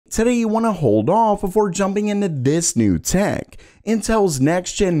today you want to hold off before jumping into this new tech. Intel's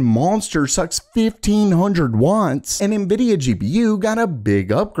next-gen monster sucks 1500 watts, and Nvidia GPU got a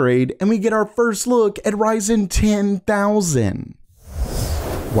big upgrade, and we get our first look at Ryzen 10,000.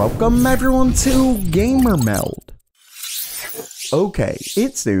 Welcome everyone to Gamer Meld. Okay,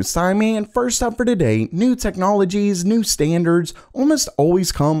 it's news time, and first up for today, new technologies, new standards almost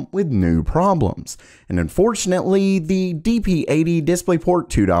always come with new problems. And unfortunately, the DP80 DisplayPort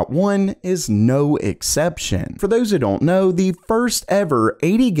 2.1 is no exception. For those who don't know, the first ever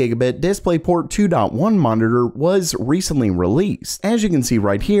 80 gigabit DisplayPort 2.1 monitor was recently released. As you can see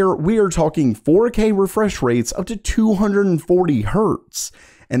right here, we are talking 4K refresh rates up to 240 Hz.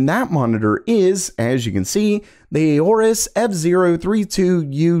 And that monitor is, as you can see, the Aorus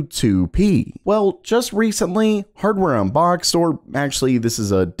F032U2P. Well, just recently, Hardware Unboxed, or actually this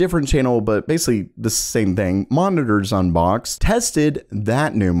is a different channel, but basically the same thing, Monitors Unboxed, tested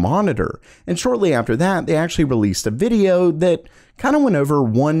that new monitor. And shortly after that, they actually released a video that kind of went over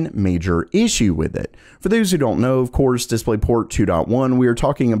one major issue with it. For those who don't know, of course, DisplayPort 2.1, we are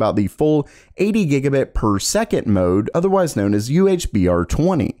talking about the full 80 gigabit per second mode, otherwise known as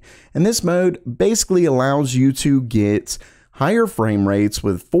UHBR20. And this mode basically allows you to get higher frame rates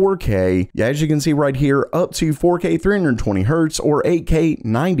with 4K, as you can see right here, up to 4K 320 Hz or 8K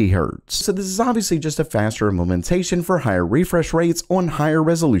 90 Hz. So this is obviously just a faster implementation for higher refresh rates on higher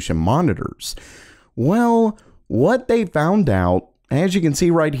resolution monitors. Well, what they found out, as you can see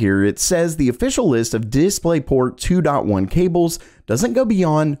right here, it says the official list of DisplayPort 2.1 cables doesn't go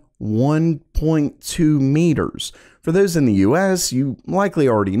beyond 1.2 meters. For those in the US, you likely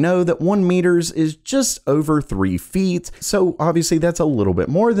already know that 1 meters is just over 3 feet, so obviously that's a little bit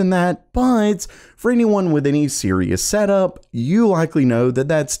more than that, but for anyone with any serious setup, you likely know that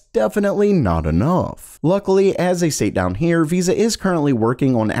that's definitely not enough. Luckily, as they state down here, VESA is currently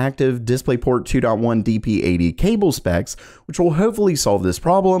working on active DisplayPort 2.1 DP80 cable specs, which will hopefully solve this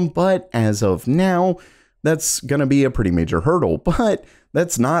problem, but as of now, that's going to be a pretty major hurdle, but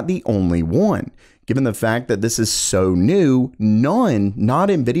that's not the only one. Given the fact that this is so new, none, not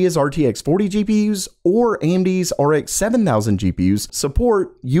Nvidia's RTX 40 GPUs or AMD's RX 7000 GPUs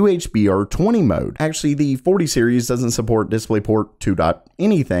support UHBR20 mode. Actually, the 40 series doesn't support DisplayPort 2.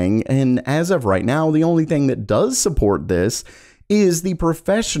 anything, and as of right now, the only thing that does support this is the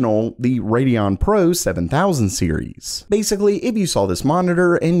professional, the Radeon Pro 7000 series. Basically, if you saw this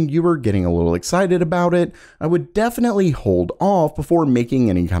monitor and you were getting a little excited about it, I would definitely hold off before making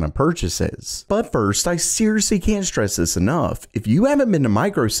any kind of purchases. But first, I seriously can't stress this enough. If you haven't been to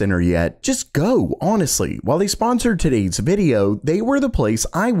Micro Center yet, just go, honestly. While they sponsored today's video, they were the place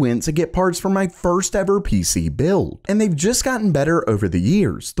I went to get parts for my first ever PC build. And they've just gotten better over the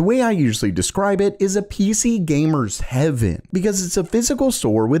years. The way I usually describe it is a PC gamer's heaven, because it's a physical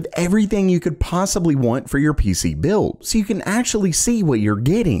store with everything you could possibly want for your PC build, so you can actually see what you're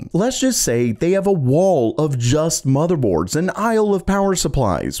getting. Let's just say they have a wall of just motherboards, an aisle of power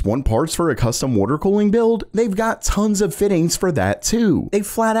supplies. Want parts for a custom water cooling build? They've got tons of fittings for that too. They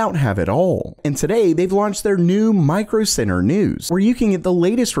flat out have it all. And today they've launched their new Micro Center News, where you can get the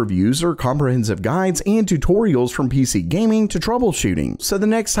latest reviews or comprehensive guides and tutorials from PC gaming to troubleshooting. So the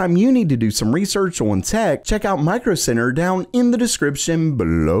next time you need to do some research on tech, check out Micro Center down in the description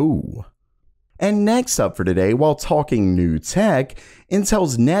below. And next up for today, while talking new tech,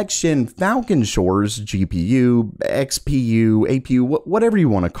 Intel's next-gen Falcon Shores GPU, XPU, APU, whatever you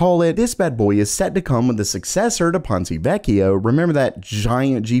want to call it, this bad boy is set to come with the successor to Ponte Vecchio. Remember that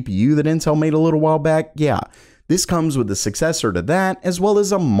giant GPU that Intel made a little while back? Yeah, this comes with the successor to that, as well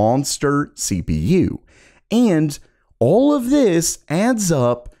as a monster CPU. And all of this adds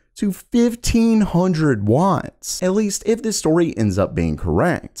up to 1500 watts, at least if this story ends up being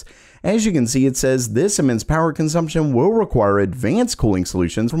correct. As you can see, it says this immense power consumption will require advanced cooling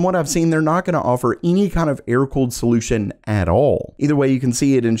solutions. From what I've seen, they're not going to offer any kind of air-cooled solution at all. Either way, you can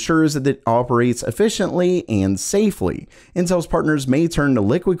see it ensures that it operates efficiently and safely. Intel's partners may turn to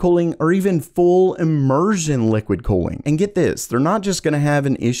liquid cooling or even full immersion liquid cooling. And get this, they're not just going to have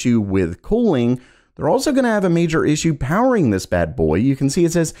an issue with cooling, they're also going to have a major issue powering this bad boy. You can see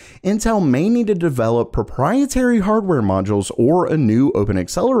it says Intel may need to develop proprietary hardware modules or a new open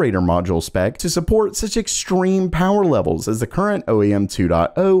accelerator module spec to support such extreme power levels, as the current OEM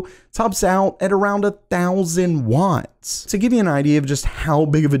 2.0 tops out at around 1000 watts. To give you an idea of just how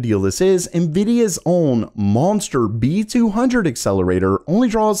big of a deal this is, Nvidia's own monster B200 accelerator only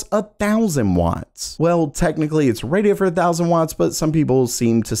draws 1000 watts. Well, technically it's rated for 1000 watts, but some people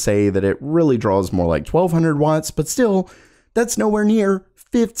seem to say that it really draws more like 1200 watts, but still, that's nowhere near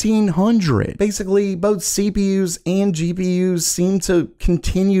 1500. Basically, both CPUs and GPUs seem to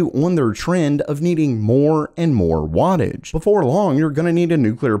continue on their trend of needing more and more wattage. Before long, you're going to need a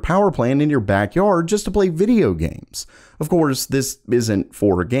nuclear power plant in your backyard just to play video games. Of course, this isn't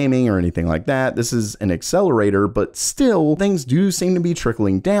for gaming or anything like that. This is an accelerator, but still, things do seem to be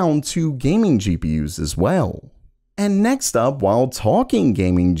trickling down to gaming GPUs as well. And next up, while talking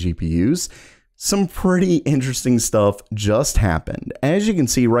gaming GPUs, some pretty interesting stuff just happened. As you can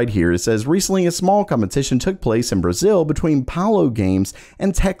see right here, it says recently a small competition took place in Brazil between Paulo Games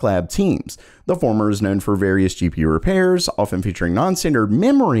and Tech Lab teams. The former is known for various GPU repairs, often featuring non-standard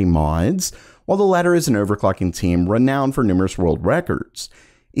memory mods, while the latter is an overclocking team renowned for numerous world records.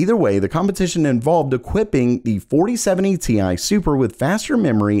 Either way, the competition involved equipping the 4070 Ti Super with faster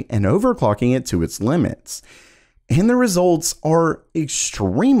memory and overclocking it to its limits. And the results are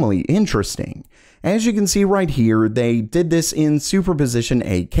extremely interesting. As you can see right here, they did this in superposition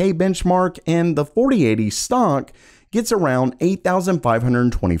 8K benchmark, and the 4080 stock gets around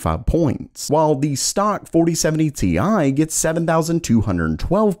 8,525 points, while the stock 4070 Ti gets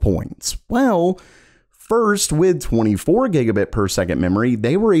 7,212 points. Well, first, with 24 gigabit per second memory,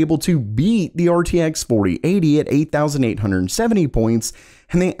 they were able to beat the RTX 4080 at 8,870 points,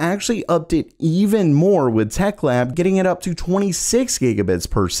 and they actually upped it even more with Tech Lab, getting it up to 26 gigabits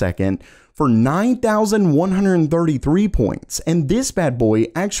per second for 9,133 points. And this bad boy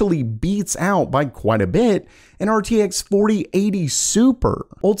actually beats out by quite a bit an RTX 4080 Super.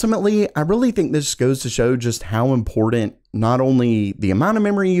 Ultimately, I really think this goes to show just how important not only the amount of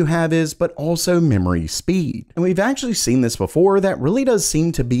memory you have is, but also memory speed. And we've actually seen this before. That really does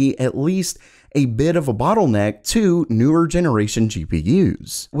seem to be at least a bit of a bottleneck to newer generation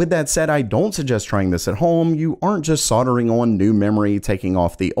GPUs. With that said, I don't suggest trying this at home. You aren't just soldering on new memory, taking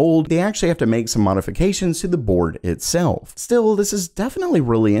off the old. They actually have to make some modifications to the board itself. Still, this is definitely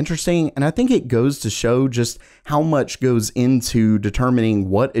really interesting, and I think it goes to show just how much goes into determining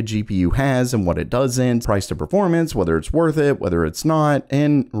what a GPU has and what it doesn't, price to performance, whether it's worth it, whether it's not,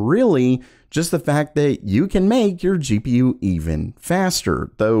 and really just the fact that you can make your GPU even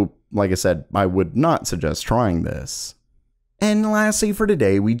faster, though like I said, I would not suggest trying this. And lastly for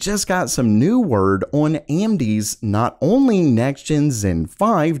today, we just got some new word on AMD's not only next-gen Zen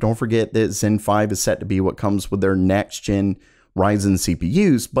 5, don't forget that Zen 5 is set to be what comes with their next-gen Ryzen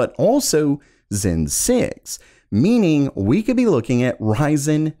CPUs, but also Zen 6, meaning we could be looking at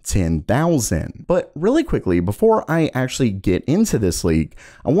Ryzen 10,000. But really quickly, before I actually get into this leak,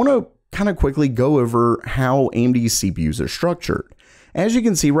 I want to kind of quickly go over how AMD's CPUs are structured. As you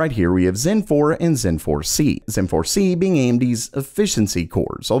can see right here, we have Zen 4 and Zen 4C. Zen 4C being AMD's efficiency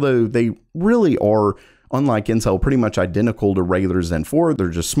cores, although they really are, unlike Intel, pretty much identical to regular Zen 4. They're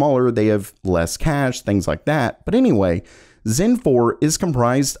just smaller, they have less cache, things like that. But anyway, Zen 4 is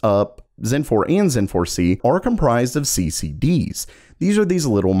comprised of, Zen 4 and Zen 4C are comprised of CCDs. These are these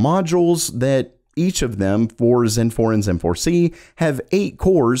little modules that each of them for Zen 4 and Zen 4C have 8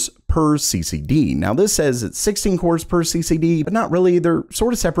 cores per CCD. Now this says it's 16 cores per CCD, but not really. They're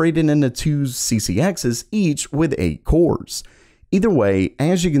sort of separated into 2 CCXs, each with 8 cores. Either way,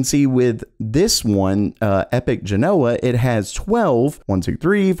 as you can see with this one, Epic Genoa, it has 12, 1, 2,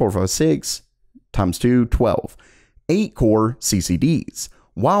 3, 4, 5, 6, times 2, 12, 8 core CCDs.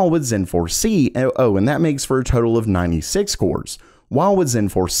 While with Zen 4C, and that makes for a total of 96 cores. While with Zen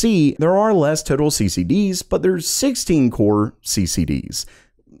 4C, there are less total CCDs, but there's 16 core CCDs.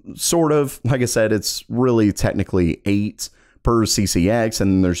 Sort of, like I said, it's really technically 8 per CCX,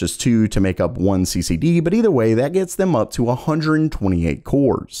 and there's just 2 to make up 1 CCD, but either way, that gets them up to 128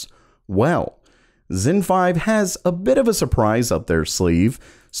 cores. Well, Zen 5 has a bit of a surprise up their sleeve.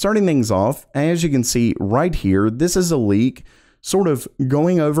 Starting things off, as you can see right here, this is a leak sort of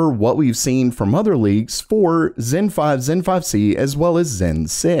going over what we've seen from other leaks for Zen 5, Zen 5C, as well as Zen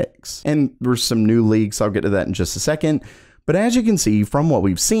 6. And there's some new leaks, I'll get to that in just a second. But as you can see from what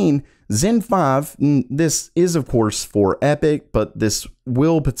we've seen, Zen 5, this is of course for Epic, but this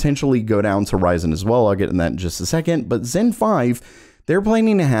will potentially go down to Ryzen as well. I'll get in that in just a second. But Zen 5, they're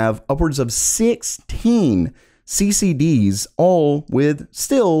planning to have upwards of 16 CCDs, all with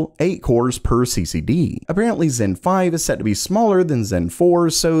still 8 cores per CCD. Apparently Zen 5 is set to be smaller than Zen 4,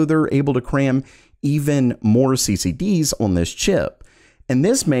 so they're able to cram even more CCDs on this chip. And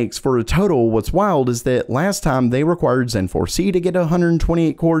this makes for a total, what's wild is that last time they required Zen 4C to get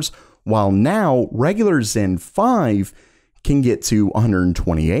 128 cores, while now regular Zen 5 can get to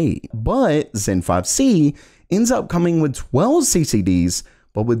 128. But Zen 5C ends up coming with 12 CCDs,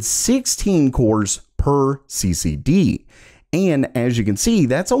 but with 16 cores per CCD. And as you can see,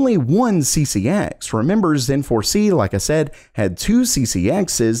 that's only one CCX. Remember, Zen 4C, like I said, had two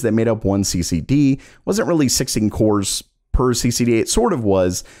CCXs that made up one CCD. Wasn't really 16 cores per CCD, it sort of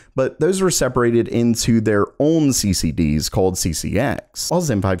was, but those were separated into their own CCDs called CCX. While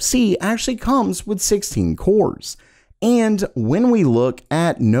Zen 5C actually comes with 16 cores. And when we look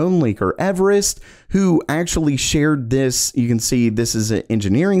at known leaker Everest, who actually shared this, you can see this is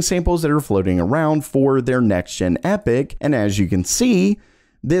engineering samples that are floating around for their next gen EPYC. And as you can see,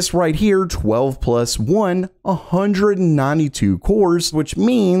 this right here, 12 plus 1, 192 cores, which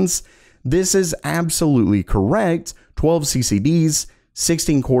means this is absolutely correct. 12 CCDs,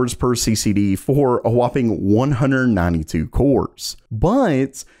 16 cores per CCD for a whopping 192 cores.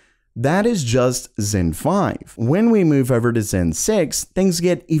 But that is just Zen 5. When we move over to Zen 6, things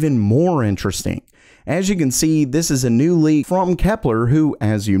get even more interesting. As you can see, this is a new leak from Kepler, who,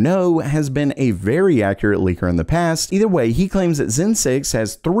 as you know, has been a very accurate leaker in the past. Either way, he claims that Zen 6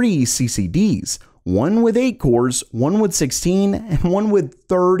 has 3 CCDs, one with 8 cores, one with 16, and one with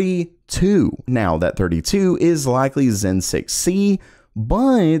 32. Now, that 32 is likely Zen 6C,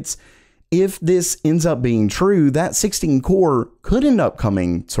 but if this ends up being true, that 16 core could end up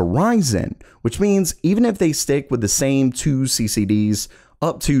coming to Ryzen, which means even if they stick with the same 2 CCDs,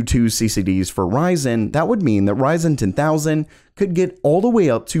 up to 2 CCDs for Ryzen, that would mean that Ryzen 10,000 could get all the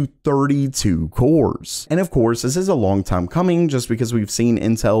way up to 32 cores. And of course, this is a long time coming just because we've seen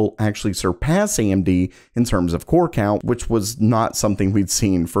Intel actually surpass AMD in terms of core count, which was not something we'd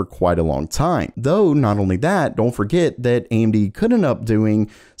seen for quite a long time. Though, not only that, don't forget that AMD could end up doing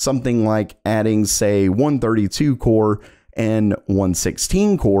something like adding, say, 132 core and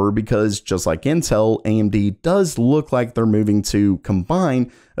 116 core, because just like Intel, AMD does look like they're moving to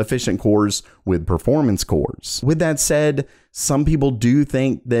combine efficient cores with performance cores. With that said, some people do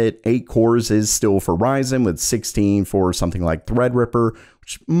think that 8 cores is still for Ryzen with 16 for something like Threadripper,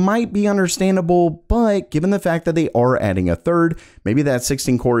 which might be understandable, but given the fact that they are adding a third, maybe that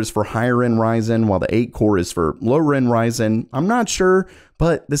 16 core is for higher end Ryzen while the 8 core is for lower end Ryzen. I'm not sure,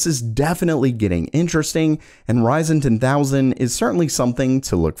 but this is definitely getting interesting, and Ryzen 10,000 is certainly something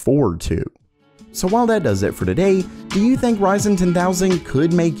to look forward to. So while that does it for today, do you think Ryzen 10,000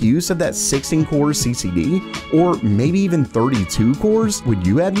 could make use of that 16 core CCD? Or maybe even 32 cores? Would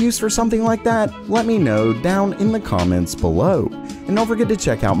you have use for something like that? Let me know down in the comments below. And don't forget to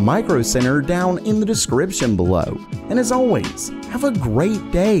check out Micro Center down in the description below. And as always, have a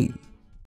great day.